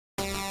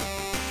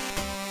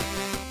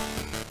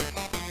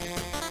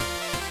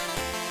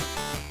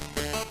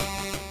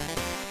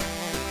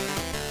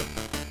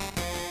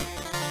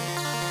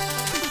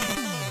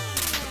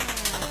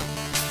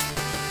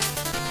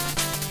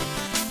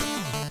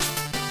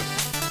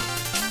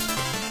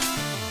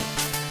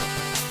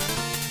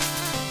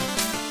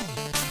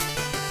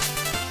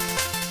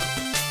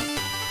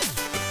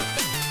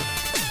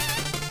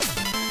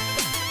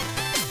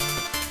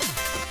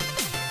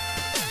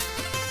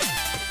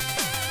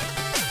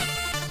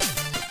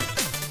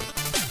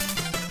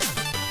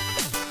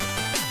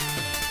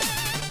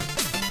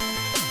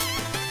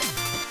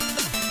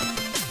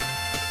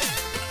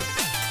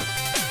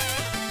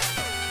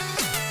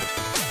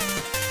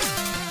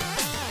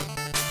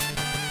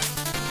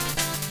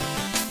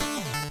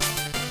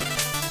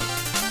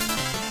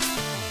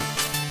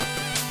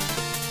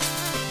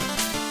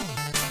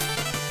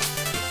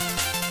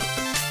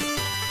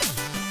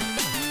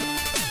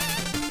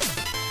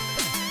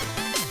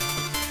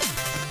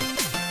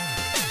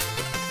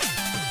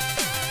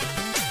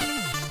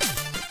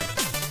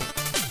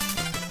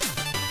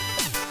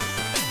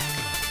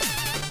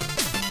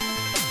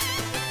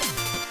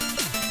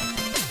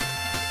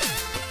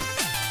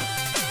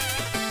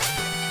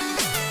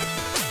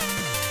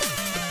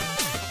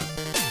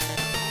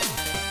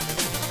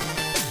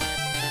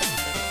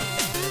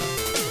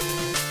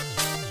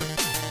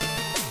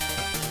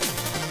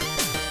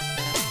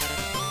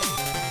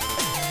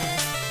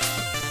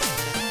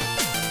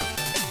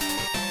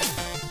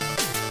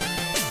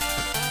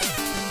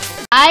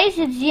guys,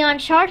 it's Xeon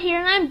Chart here,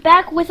 and I'm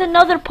back with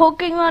another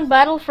Pokemon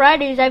Battle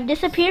Fridays. I've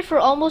disappeared for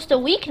almost a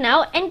week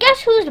now, and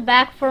guess who's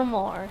back for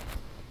more?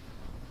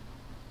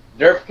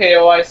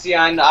 DKOYC,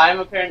 and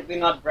I'm apparently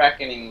not Breck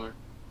anymore.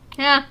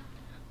 Yeah.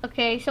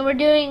 Okay, so we're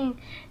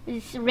doing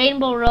this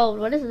Rainbow Road.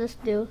 What does this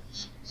do?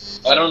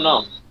 I don't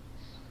know.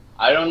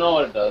 I don't know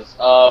what it does.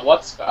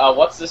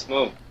 What's this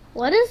move?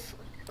 What does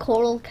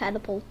Coral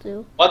Catapult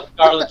do? What's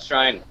Scarlet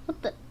Shrine?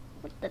 What the?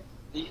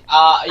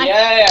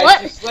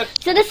 I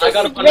slipped. So this is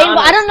got a Rainbow. banana.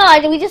 I don't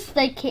know. We just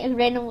like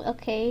random.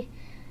 Okay.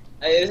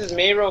 Hey, this is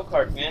Mayro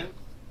Kart, man.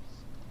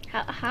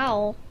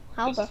 How?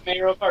 This is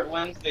Mayro Kart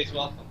Wednesdays.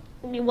 Welcome.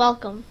 You're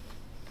welcome.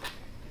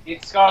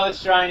 It's Scarlet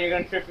Shrine. You're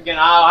gonna trip again.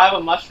 I have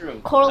a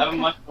mushroom. Coral I have a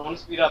mushroom. I want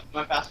to speed up.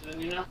 Am I faster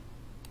than you now?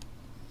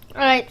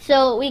 Alright,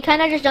 so we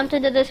kind of just jumped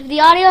into this. If the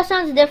audio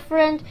sounds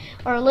different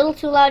or a little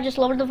too loud, just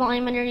lower the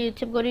volume on your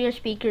YouTube, go to your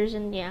speakers,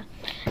 and yeah.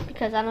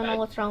 Because I don't know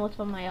what's wrong with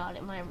my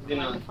audio, my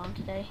microphone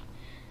today.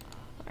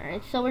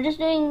 Alright, so we're just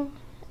doing...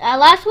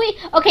 last week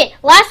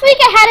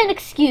I had an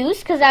excuse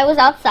because I was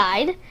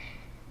outside.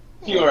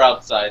 You were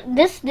outside.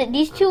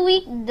 These 2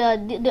 weeks,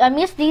 I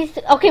missed these...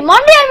 Okay,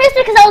 Monday I missed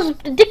it because I was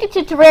addicted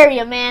to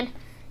Terraria, man.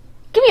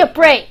 Give me a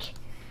break.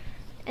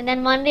 And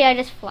then Monday I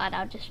just flat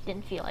out just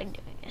didn't feel like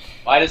doing it.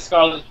 Why did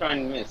Scarlet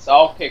Shrine miss?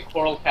 Okay,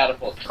 Coral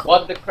Catapult.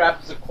 What the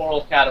crap is a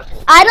Coral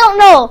Catapult? I don't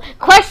know.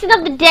 Question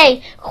of the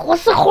day.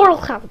 What's a Coral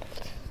Catapult?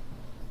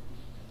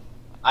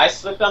 I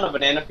slipped on a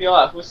banana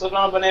peel. Who slipped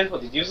on a banana peel?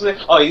 Did you slip?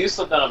 Oh, you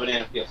slipped on a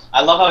banana peel.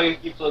 I love how you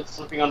keep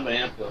slipping on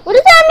banana peels. What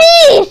does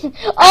that mean?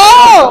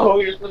 Oh! Oh,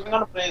 you're slipping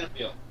on a banana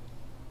peel.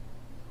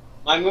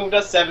 My move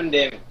does 7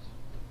 damage.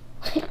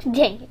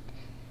 Dang it.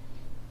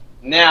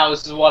 Now,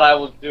 this is what I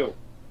will do.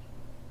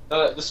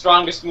 The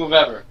strongest move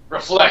ever.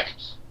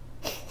 Reflect.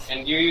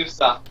 And you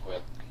stop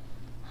with.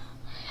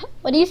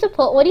 What do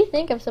you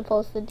think I'm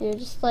supposed to do?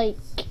 Just like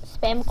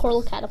spam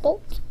Coral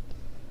Catapult?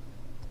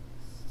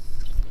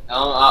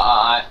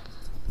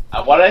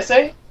 What did I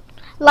say?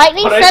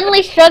 Lightning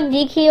suddenly struck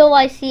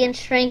DKOYC and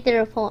shrank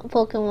their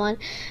Pokemon.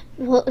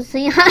 Well,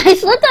 see, I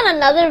slipped on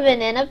another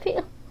banana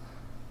peel.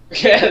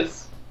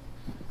 Yes.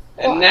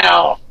 And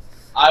now,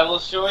 I will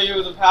show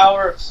you the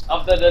power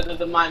of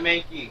my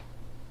Mankey.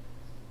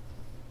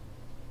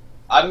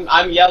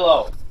 I'm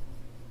yellow. It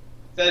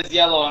says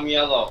yellow. I'm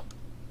yellow.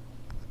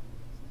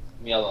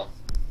 I'm yellow.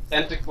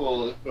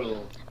 Tentacle.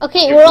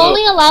 Okay, You're we're blue.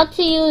 only allowed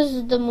to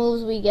use the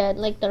moves we get,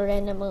 like the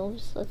random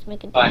moves. Let's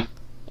make it Fine.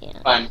 Yeah.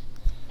 Fine.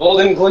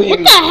 Golden Gleam. What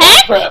the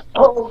heck? Oh crap.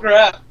 Oh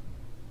crap.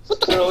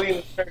 It's early in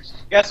the church.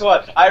 Guess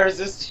what? I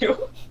resist you.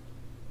 Wouldn't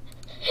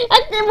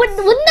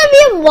that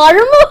be a water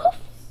move?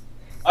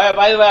 Oh yeah,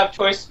 by the way, I have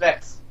choice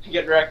specs.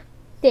 Get wrecked.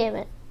 Damn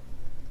it.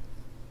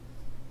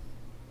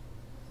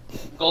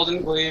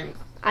 Golden Gleam.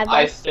 I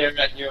I stare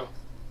at you.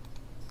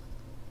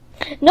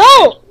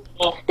 No!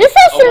 Oh, This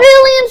has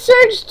Cerulean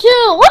Surge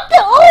too! What the?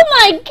 Oh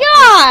my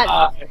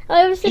god!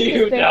 I was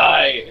you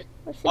die.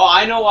 Oh,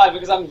 I know why.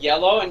 Because I'm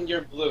yellow and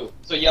you're blue.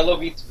 So yellow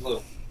beats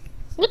blue.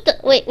 What the?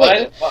 Wait.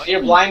 Well,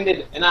 you're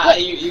blinded, and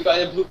you got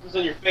a blue piece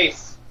on your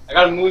face. I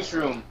got a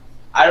mushroom.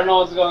 I don't know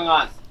what's going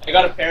on. I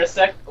got a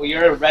Parasect. Oh,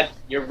 you're red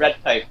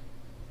type.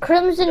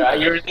 Crimson.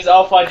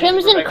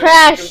 Crimson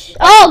Crash.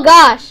 Oh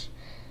gosh.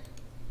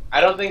 I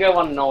don't think I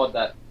want to know what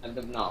that.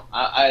 No.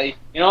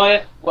 You know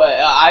what?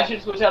 Well, I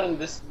should switch out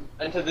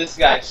into this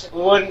guy.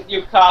 Wouldn't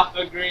you,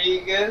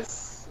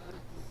 Cofagrigus?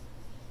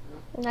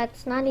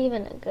 That's not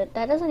even a good.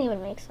 That doesn't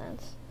even make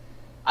sense.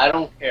 I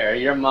don't care.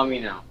 You're mummy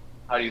now.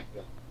 How do you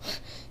feel?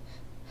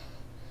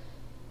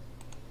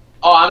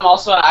 Oh, I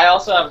also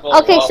have gold.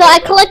 Okay, so I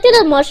collected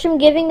a mushroom,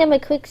 giving them a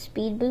quick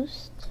speed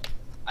boost.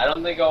 I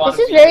don't think I want.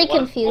 This is very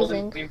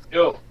confusing. This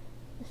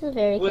is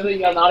very.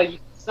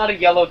 It's not a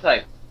yellow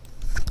type.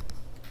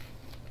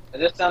 It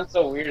just sounds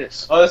so weird.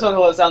 Oh, this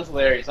one sounds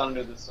hilarious. I'm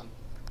gonna do this one.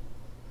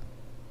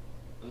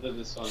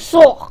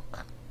 So.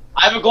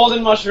 I have a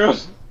golden mushroom.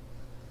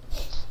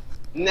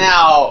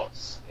 Now,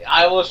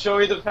 I will show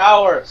you the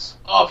powers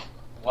of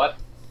what?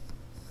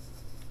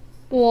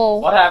 Whoa.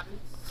 What happened?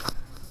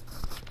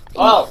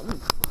 Oh,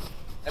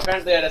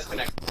 apparently I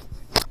disconnected.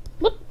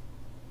 What?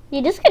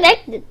 You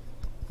disconnected?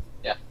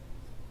 Yeah.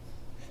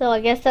 So I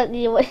guess that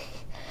you.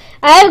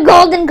 I have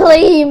Golden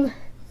Gleam.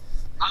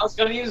 I was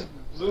gonna use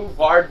blue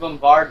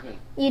bombardment.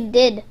 You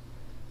did.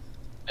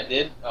 I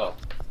did? Oh.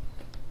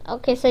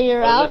 Okay, so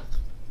you're out?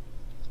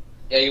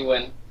 Yeah, you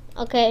win.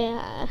 Okay,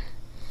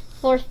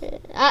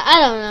 forfeit. I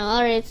don't know.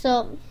 Alright,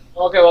 so...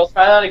 Okay, well, let's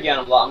try that again.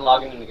 I'm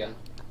logging in again.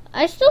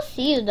 I still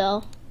see you,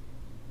 though.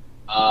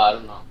 I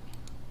don't know.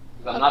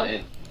 'Cause I'm not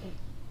in.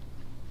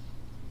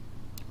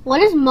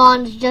 What is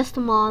Mons? Just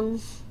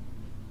Mons.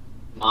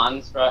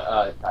 Mons,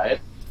 try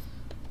it.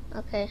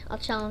 Okay, I'll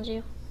challenge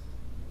you.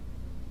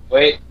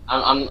 Wait,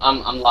 I'm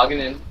logging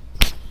in.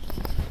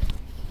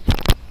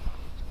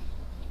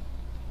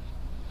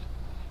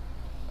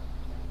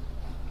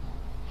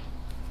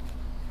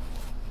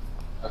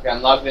 Okay,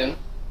 I'm logged in.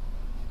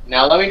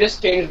 Now let me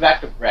just change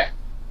back to Breck.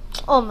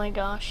 Oh my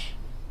gosh.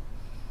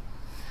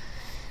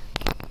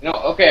 No,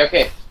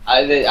 okay.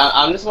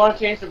 I'm just want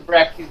to change to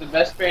Breck. He's the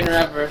best trainer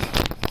ever.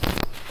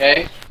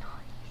 Okay.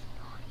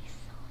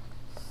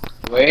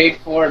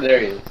 Wait for there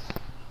he is.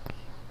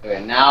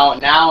 Okay, now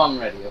I'm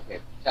ready. Okay,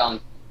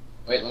 challenge.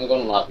 Wait, let me go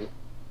in the lobby.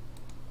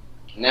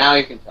 Now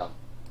you can tell me.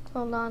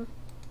 Hold on.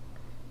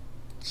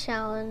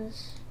 Challenge.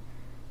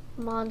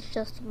 Mons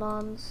just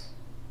Mons.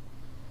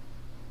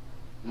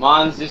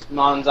 Mons just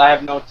Mons. I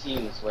have no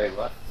teams. Wait,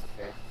 what?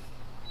 Okay.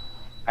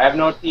 I have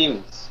no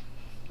teams.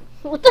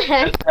 What the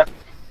heck?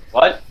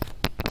 What?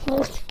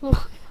 What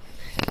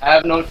I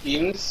have no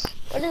teams.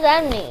 does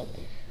that mean?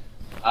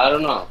 I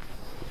don't know.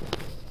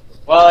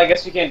 Well, I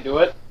guess we can't do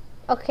it.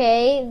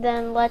 Okay,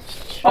 then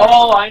let's try.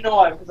 Oh, I know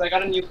why. Because I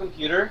got a new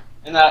computer,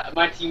 and that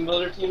my team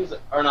builder teams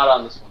are not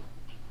on this one.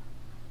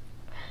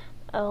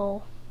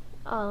 Oh.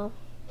 Oh.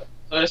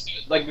 So just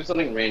like do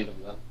something random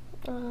then.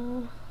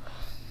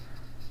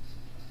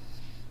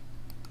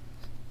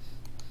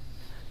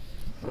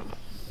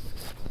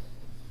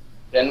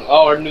 Then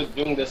we're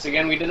doing this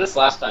again. We did this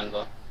last time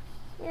though.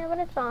 Yeah, but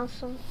it's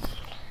awesome.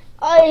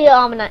 Oh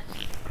yeah, I'm not.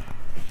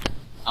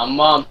 I'm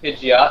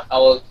Pidgeot. I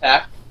will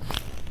attack.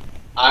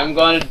 I'm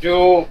gonna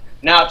do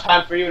now.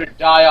 Time for you to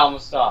die,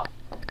 almost stop.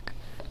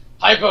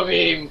 Hyper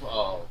beam.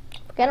 Oh.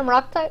 Get him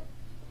rock type.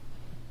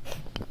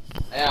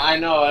 Yeah, I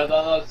know. I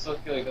thought that was so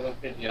killing because I'm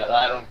Pidgeot.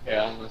 I don't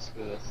care. I'm gonna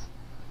screw this.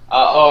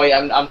 Oh yeah,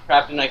 I'm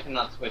trapped and I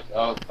cannot switch.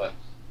 Oh, but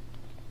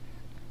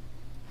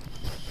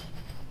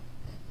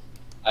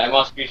I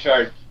must be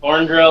charged.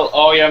 Horn drill.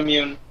 Oh yeah,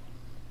 immune.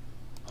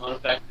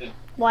 Unaffected.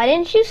 Why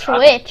didn't you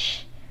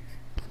switch?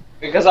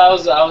 Because I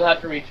was have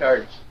to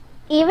recharge.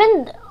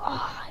 Even.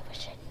 Oh, I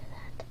wish I knew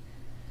that.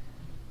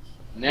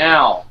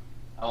 Now,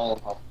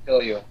 I'll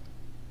kill you.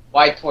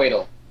 White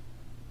Twiddle.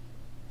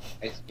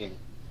 Ice cream.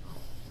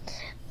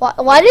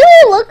 Why do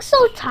they look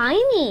so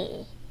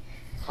tiny?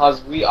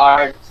 Cause we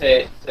are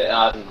to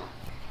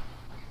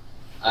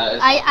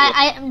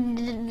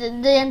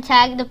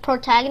the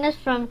protagonist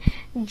from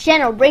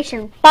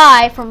Generation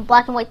 5 from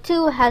Black and White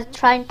 2 has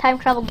time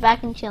traveled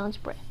back in Challenge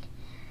Break.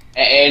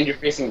 And you're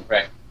facing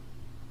Breck.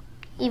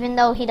 Even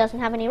though he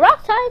doesn't have any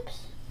rock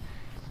types.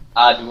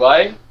 Do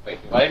I? Wait,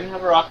 do I even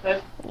have a rock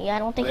type? Yeah, I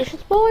don't think you should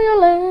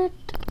spoil it.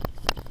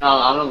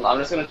 No, I'm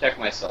just gonna check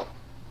myself.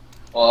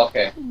 Well,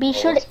 okay. Be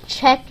sure to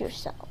check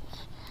yourself.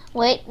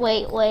 Wait.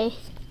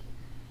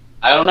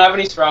 I don't have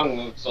any strong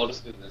moves, so I'll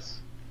just do this.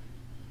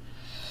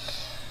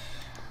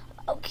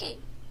 Okay.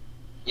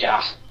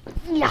 Yeah.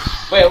 Yeah.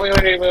 Wait.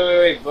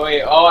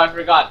 Oh, I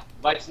forgot.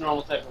 Bite's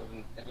normal type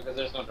movement because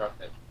there's no dark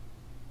type.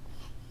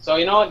 So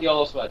you know what?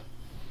 YOLO sweat.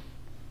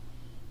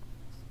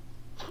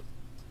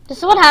 This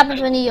is what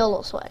happens when you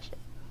YOLO switch.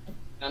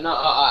 No.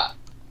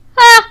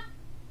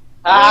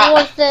 Not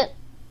worth it.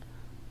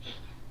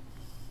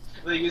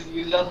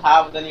 You don't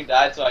have, then you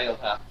died, so I don't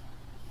have.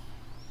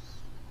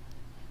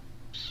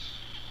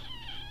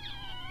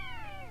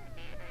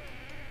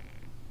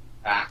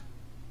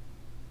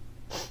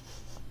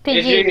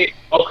 Pidgey.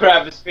 Oh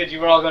crap, it's Pidgey,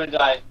 we're all gonna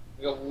die.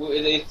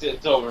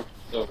 It's over.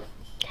 It's over.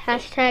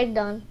 Hashtag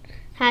done.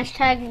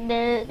 Hashtag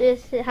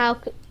this.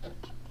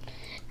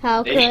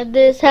 How could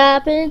this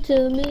happen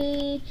to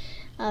me?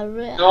 I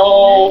made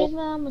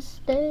my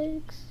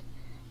mistakes.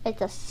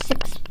 It's a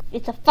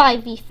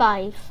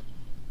 5v5.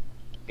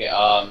 Okay,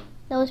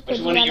 That was which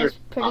pretty. one of That yours? was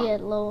pretty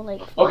at low,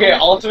 like. Okay,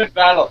 ultimate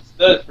battle.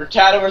 The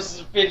Rattata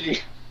versus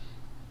Pidgey.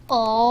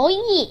 Oh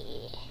yeah.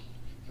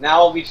 Now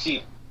I'll be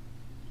cheap.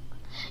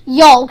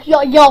 Yo,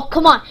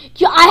 come on.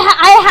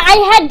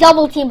 I had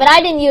double team, but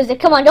I didn't use it.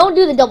 Come on, don't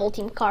do the double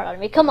team card on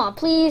me. Come on,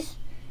 please.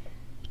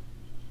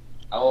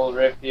 I will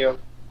rip you.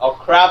 Oh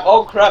crap,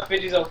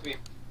 Pidgey's OP.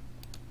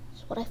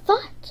 That's what I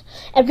thought.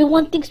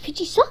 Everyone thinks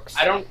Pidgey sucks.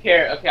 I don't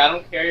care. Okay, I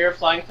don't care you're a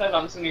flying type.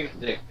 I'm just gonna use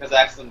Dick because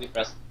I accidentally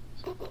pressed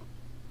it.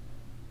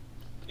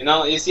 You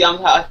know, you see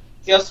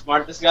see how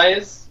smart this guy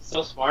is?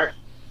 So smart.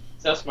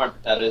 See how smart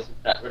Rattata is.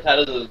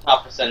 Rattata is the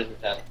top percentage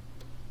Rattata.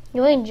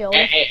 You ain't Joey.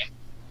 Hey.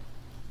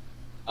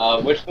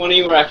 Which one of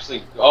you were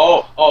actually?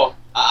 Oh!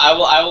 I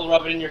will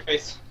rub it in your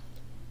face.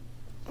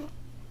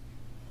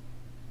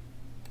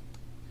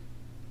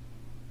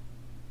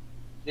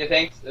 Yeah,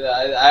 thanks.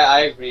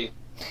 I agree.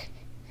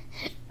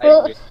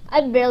 I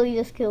barely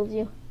just killed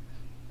you.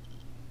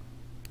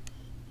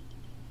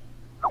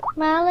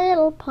 My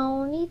little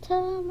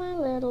ponyta, my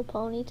little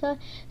ponyta.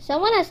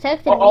 Someone has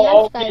texted me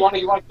on Skype. You want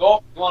to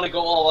go? You want to go?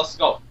 Oh, let's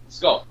go. Let's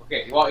go.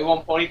 Okay, you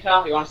want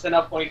Ponyta? You want to send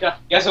out Ponyta?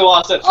 Guess who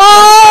wants it?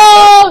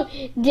 Oh!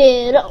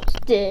 Dittos.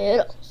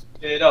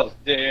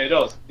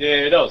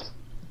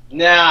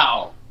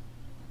 Now,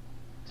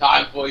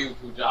 time for you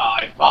to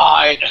die.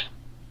 Fine.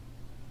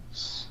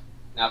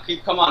 Now,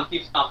 come on,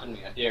 keep stomping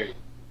me. I dare you.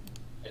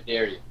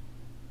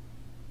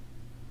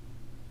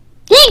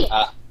 Dang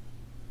it!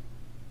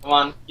 Come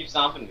on, keep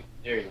stomping me.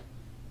 I dare you.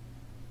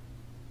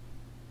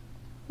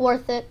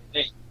 Worth it.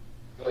 Hey,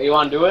 you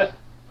want to do it?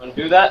 Want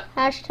to do that?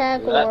 Hashtag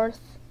do that? worth.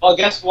 Oh,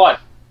 guess what?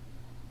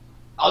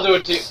 I'll do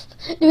it too.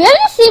 Do we have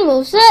to see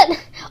moveset?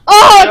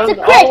 Oh, it's a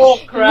crit! Oh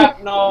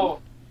crap, no.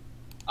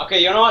 Okay,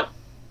 you know what?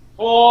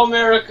 For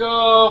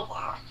America!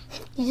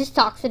 You just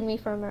toxic me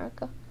for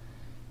America.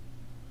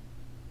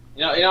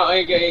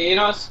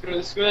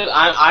 Screw it.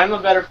 I'm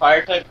a better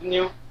fire type than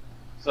you,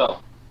 so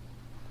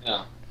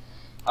yeah,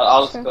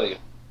 I'll just kill you.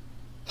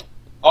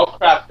 Oh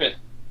crap! Crit.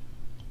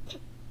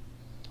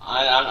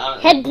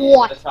 Head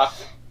what?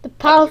 The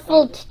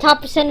powerful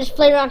top percentage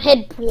player on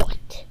head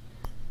what?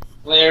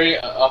 Larry,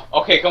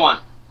 okay, come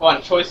on,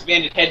 choice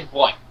banded head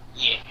what?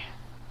 Yeah.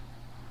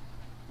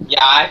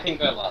 Yeah, I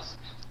think I lost.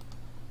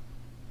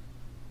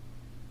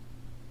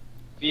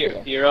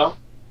 Firo.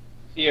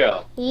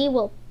 He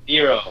will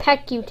Firo.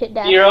 peck you to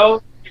death.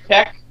 Firo,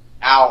 peck.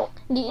 Ow.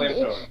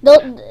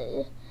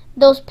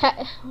 Those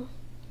peck.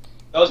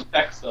 Those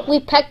pecks though.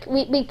 We peck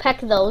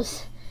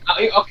those.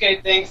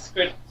 Okay, thanks,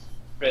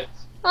 crits.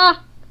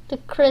 Ah, the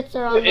crits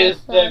are on Who is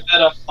my the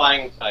meta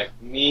flying type?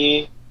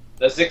 Me,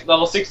 the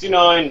level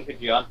 69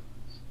 Pidgeot,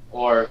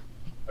 or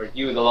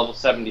you, the level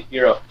 70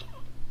 Firo.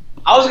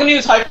 I was gonna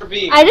use Hyper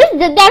Beam. I just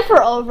did that for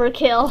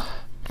overkill.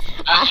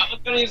 I was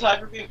gonna use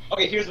Hyper Beam.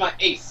 Okay, here's my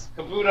ace,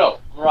 Kabuto.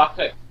 I'm a rock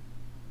type.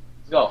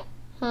 Let's go.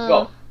 Let's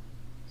go.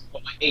 My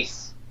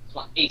ace. It's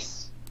my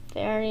ace.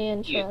 Very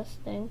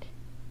interesting.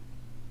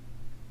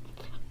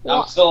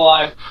 I'm still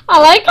alive. I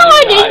like how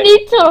I didn't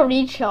need to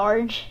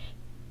recharge.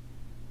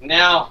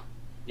 Now,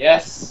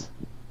 yes,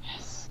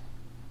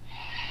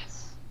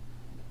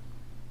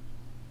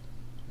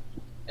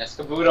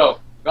 Kabuto.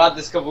 Got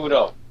this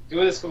Kabuto.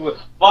 Do this Kabuto.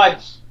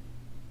 Fudge.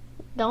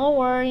 Don't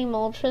worry,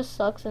 Moltres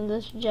sucks in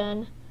this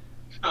gen.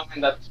 I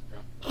mean, that's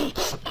true.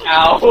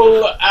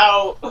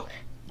 Ow.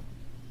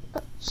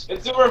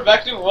 It's super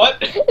effective.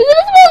 What? Is this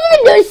supposed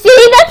to be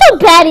see? That's how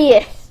bad he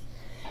is.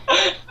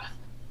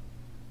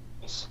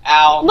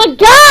 Ow. My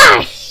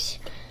gosh!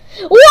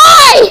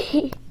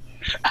 Why?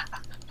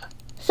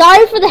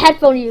 Sorry for the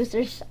headphone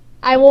users.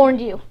 I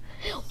warned you.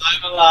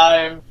 I'm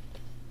alive.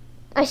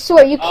 I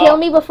swear, you kill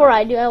me before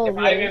I do. I will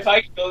if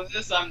I kill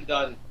this, I'm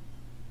done.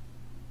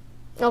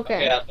 Okay.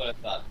 Okay, that's what I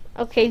thought.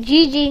 Okay,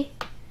 GG.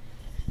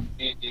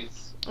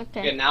 GG's.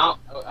 Okay. Now,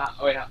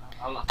 wait,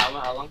 how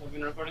long have we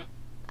been recording?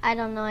 I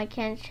don't know. I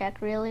can't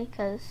check really,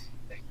 cause.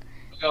 Okay,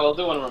 we'll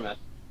do one more match.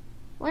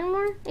 One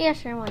more? Yeah,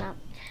 sure. Why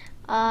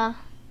not?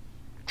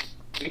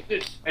 We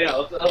should. Wait,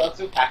 no, let's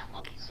do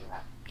Pac-Man.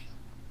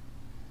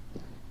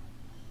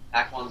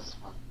 Pac-Man's is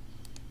fun.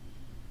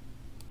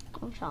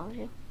 I'll challenge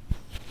you.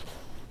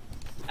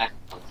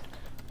 Pac-Man's.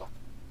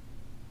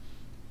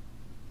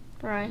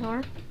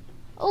 Rhyhorn.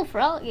 Oh, for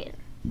alligator.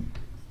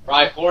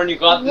 Rhyhorn, you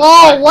got this.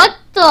 Whoa! What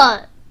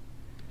the?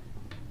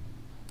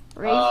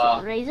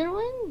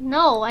 Razorwind?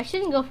 No, I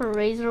shouldn't go for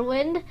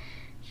Razorwind. I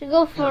should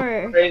go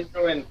for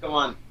Razorwind. Come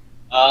on.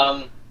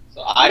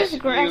 So I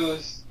should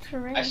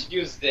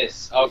use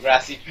this. Oh,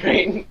 grassy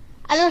terrain.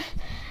 I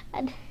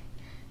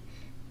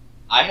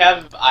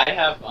have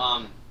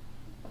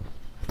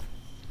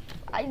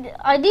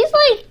Are these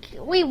like?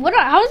 Wait, what?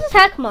 How is this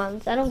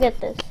Hackmons? I don't get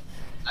this.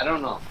 I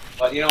don't know,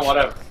 but you know,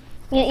 whatever.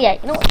 Yeah,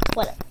 you know what?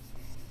 Whatever.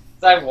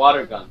 I have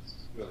water guns.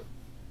 Really.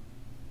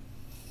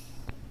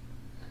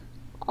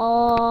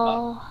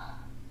 Oh.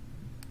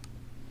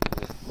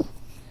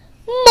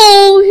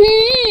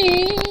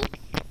 Mohi.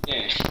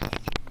 Yeah.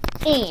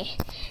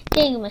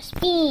 Take my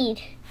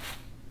speed.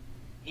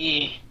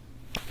 Yeah.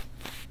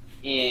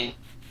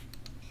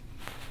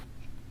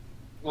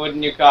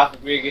 Wouldn't you cough,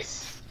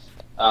 Rodriguez?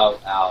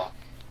 Ow.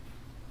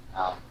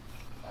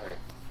 Sorry.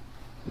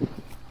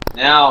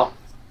 Now,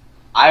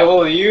 I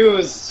will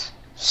use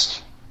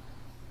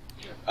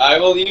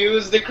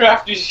the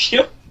crafty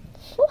shield.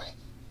 What?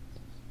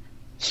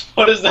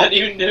 What does that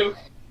even do?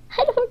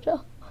 I don't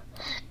know.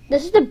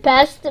 This is the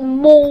best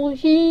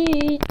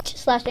Mohi /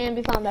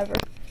 Ambi farm ever.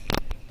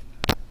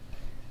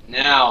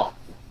 Now,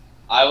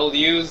 I will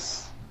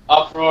use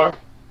Uproar.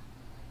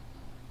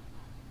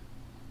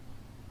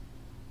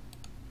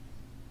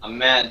 I'm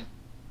mad.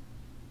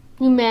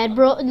 You mad,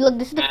 bro? Look,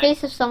 this is the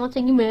face of someone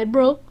saying you mad,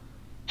 bro.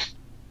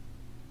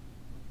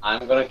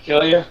 I'm gonna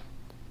kill you.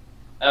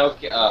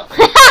 Okay.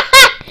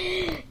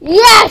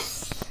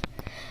 Yes.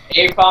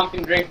 Apom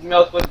can drink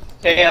milk with its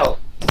tail.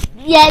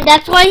 Yeah,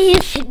 that's why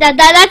he's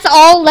that's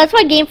all. That's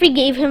why Game Freak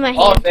gave him a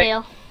hand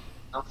tail.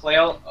 A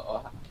flail.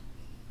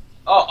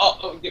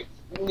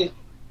 Nee.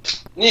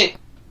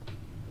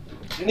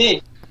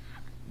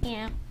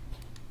 Yeah.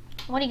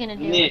 What are you gonna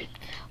do?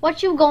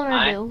 What you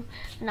gonna do?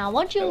 Now,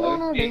 what you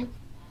gonna do?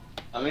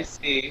 Let me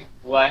see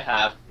who I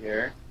have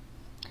here.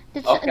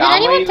 Did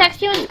anyone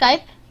text you on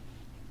Skype?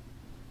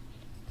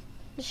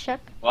 Just check.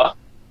 What?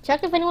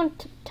 Check if anyone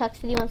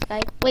texted you on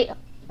Skype. Wait.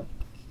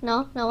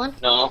 No? No one?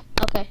 No.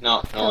 Okay.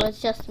 No. So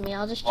it's just me.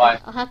 I'll just check. Why?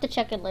 I'll have to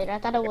check it later. I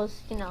thought it was,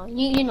 you know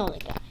the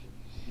guy.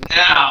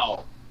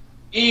 Now,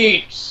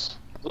 eat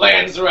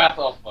Landsrath.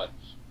 Oh fudge.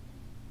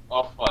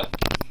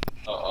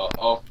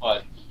 Oh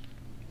fudge.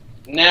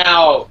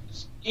 Now,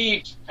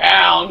 each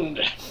pound.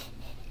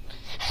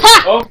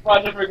 Oh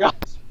fudge, I forgot.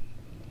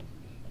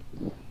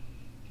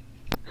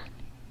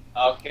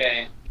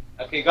 Okay,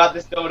 got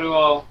this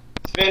Doduo.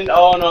 Spin.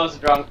 Oh no, it's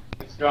drunk.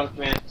 It's drunk,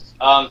 man.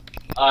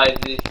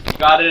 You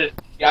got it.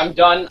 Yeah, I'm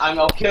done.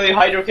 I'll kill you,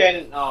 Hydro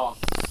Cannon. Oh.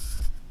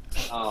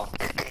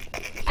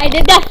 I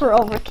did that for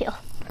overkill.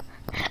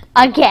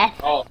 Again.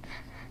 Oh.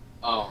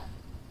 Oh.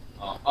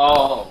 Oh.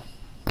 Oh.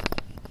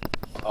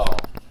 Oh.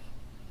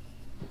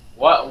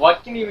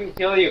 What can even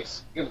kill you?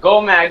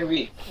 Go,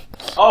 Magby.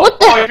 Oh, What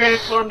the- I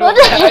transformed what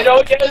over. the- I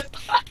don't get it.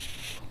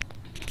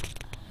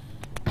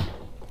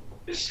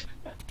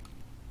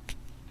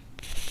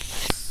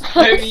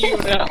 Maybe you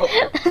know.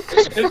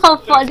 This is so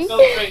funny. So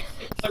great.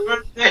 It's a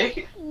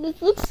birthday.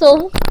 This looks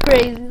so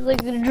crazy. It's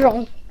like we're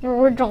drunk.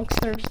 We're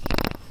drunksters.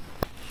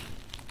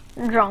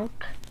 Drunk.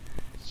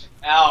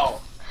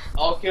 Ow.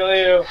 I'll kill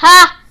you.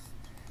 Ha!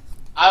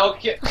 I will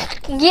kill.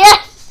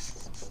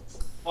 Yes!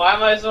 Why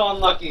am I so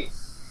unlucky?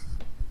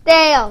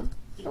 Damn.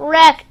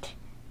 Wrecked.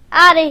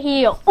 Out of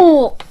here.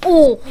 Oh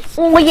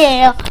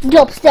yeah.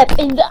 Dubstep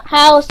in the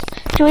house.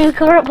 Should we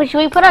put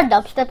our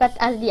dubstep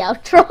as the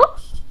outro?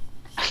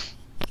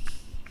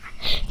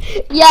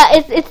 Yeah,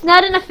 it's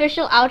not an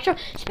official outro.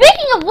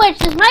 Speaking of which,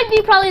 this might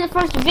be probably the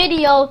first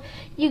video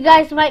you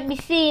guys might be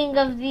seeing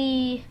of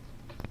the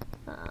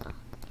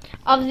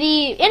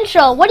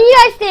intro. What do you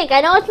guys think?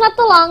 I know it's not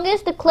the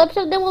longest. The clips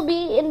of them will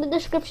be in the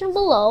description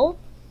below.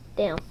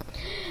 Damn.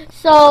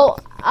 So,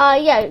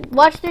 yeah,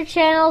 watch their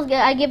channels.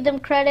 I give them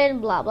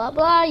credit. Blah blah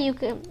blah. You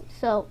can.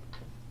 So,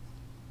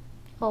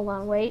 hold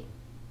on, wait.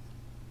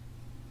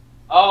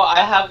 Oh, I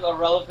have a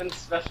relevant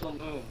special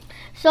move.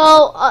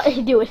 So,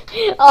 do it.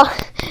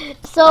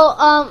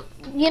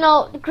 You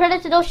know,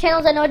 credit to those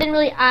channels. I know I didn't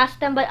really ask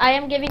them, but I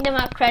am giving them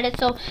out credit.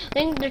 So, I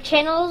think their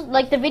channels,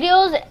 like the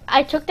videos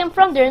I took them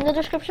from, they're in the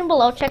description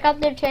below. Check out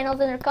their channels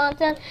and their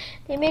content.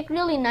 They make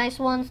really nice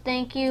ones.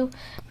 Thank you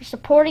for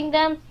supporting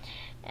them.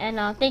 And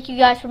thank you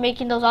guys for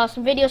making those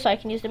awesome videos so I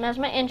can use them as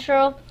my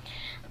intro.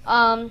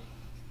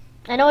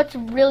 I know it's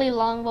really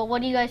long, but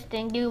what do you guys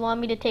think? Do you want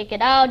me to take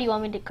it out? Do you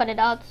want me to cut it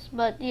out?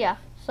 But yeah,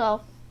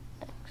 so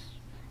thanks.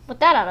 With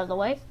that out of the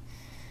way.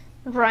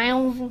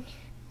 Rounds.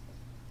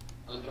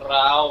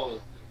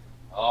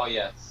 Oh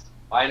yes.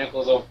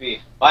 Binacles OP.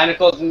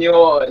 Binacles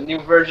new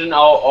version.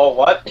 Oh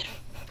what?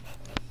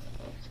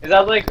 Is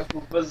that like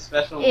Hoopa's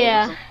special move?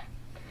 Yeah.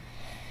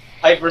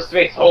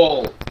 Hyperspace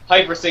hole.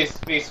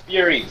 Hyperspace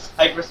furies.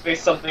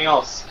 Hyperspace something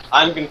else.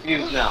 I'm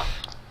confused now.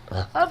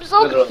 I'm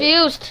so Literally.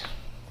 confused.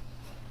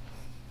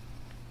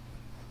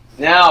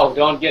 Now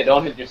don't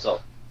hit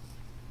yourself.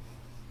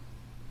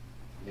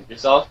 Hit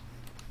yourself.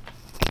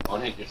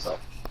 Don't hit yourself.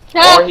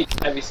 Or he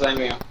might be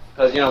slamming you.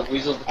 Because, you know,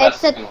 Weasel's the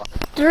It's best.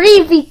 a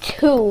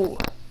 3v2.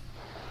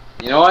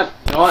 You know what?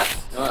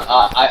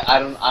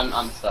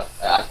 I'm stuck.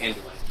 I can't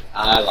do anything.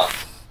 I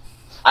lost.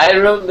 I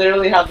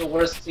literally have the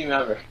worst team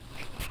ever.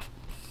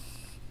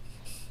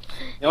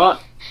 You know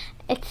what?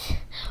 It's.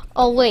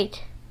 Oh,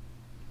 wait.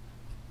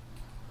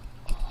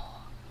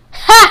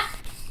 Ha!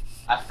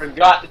 I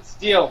forgot it's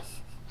steel.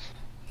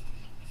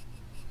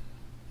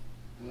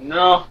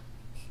 No.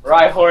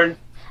 Rhyhorn.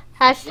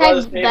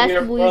 Hashtag savior best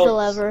of weasel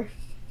worlds. ever.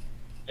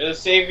 You're the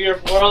savior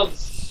of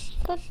worlds.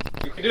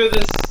 You can do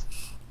this.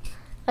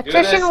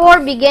 Attrition this. war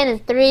begin in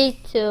 3,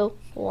 2,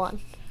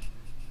 1.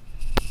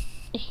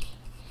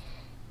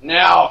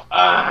 Now.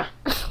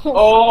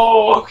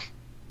 Oh.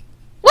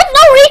 What?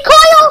 No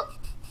recoil?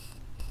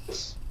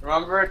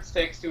 Remember, it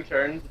takes 2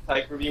 turns to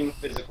Hyper Beam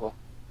physical.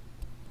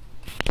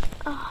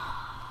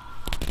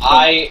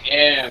 I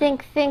am.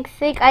 Think.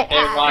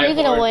 You're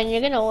gonna win.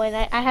 You're gonna win.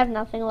 I have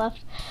nothing left.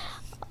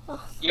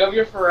 You have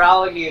your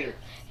Feraligatr.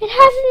 It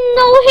has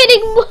no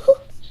hitting moves.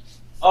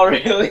 Oh,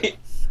 really?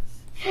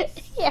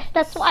 Yeah,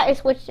 that's why I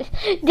switched it.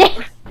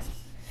 Damn.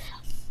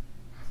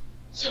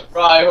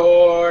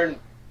 Rhyhorn.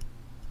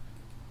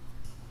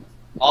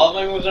 All of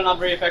my moves are not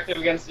very effective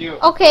against you.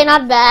 Okay,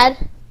 not bad.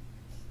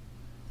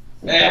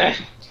 Eh,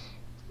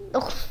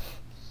 Ugh.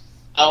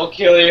 I will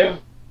kill you.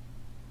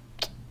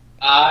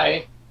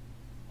 I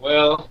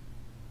will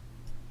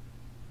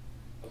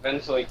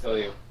eventually kill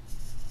you.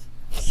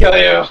 Kill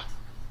you.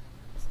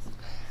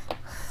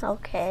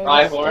 Okay,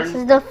 Rhyhorn. this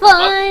is the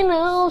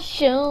final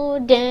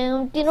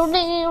showdown.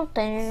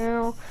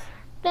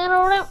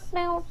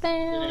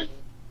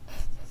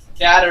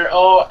 Scatter.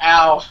 Oh,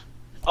 ow.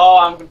 Oh,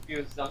 I'm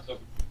confused. I'm so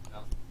confused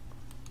now.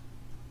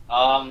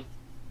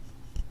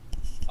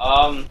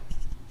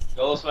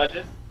 Yellow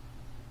Smudges.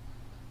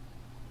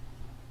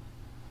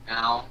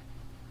 Ow.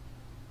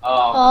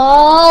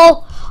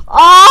 Oh.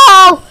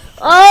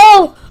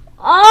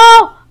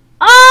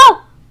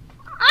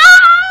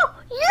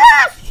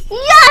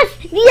 Yes!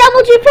 The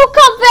emoji pro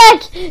comeback!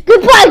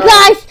 Goodbye,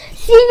 guys!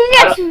 See you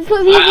next I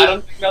video.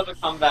 don't think that was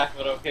a comeback,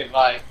 but okay,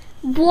 bye.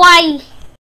 Bye.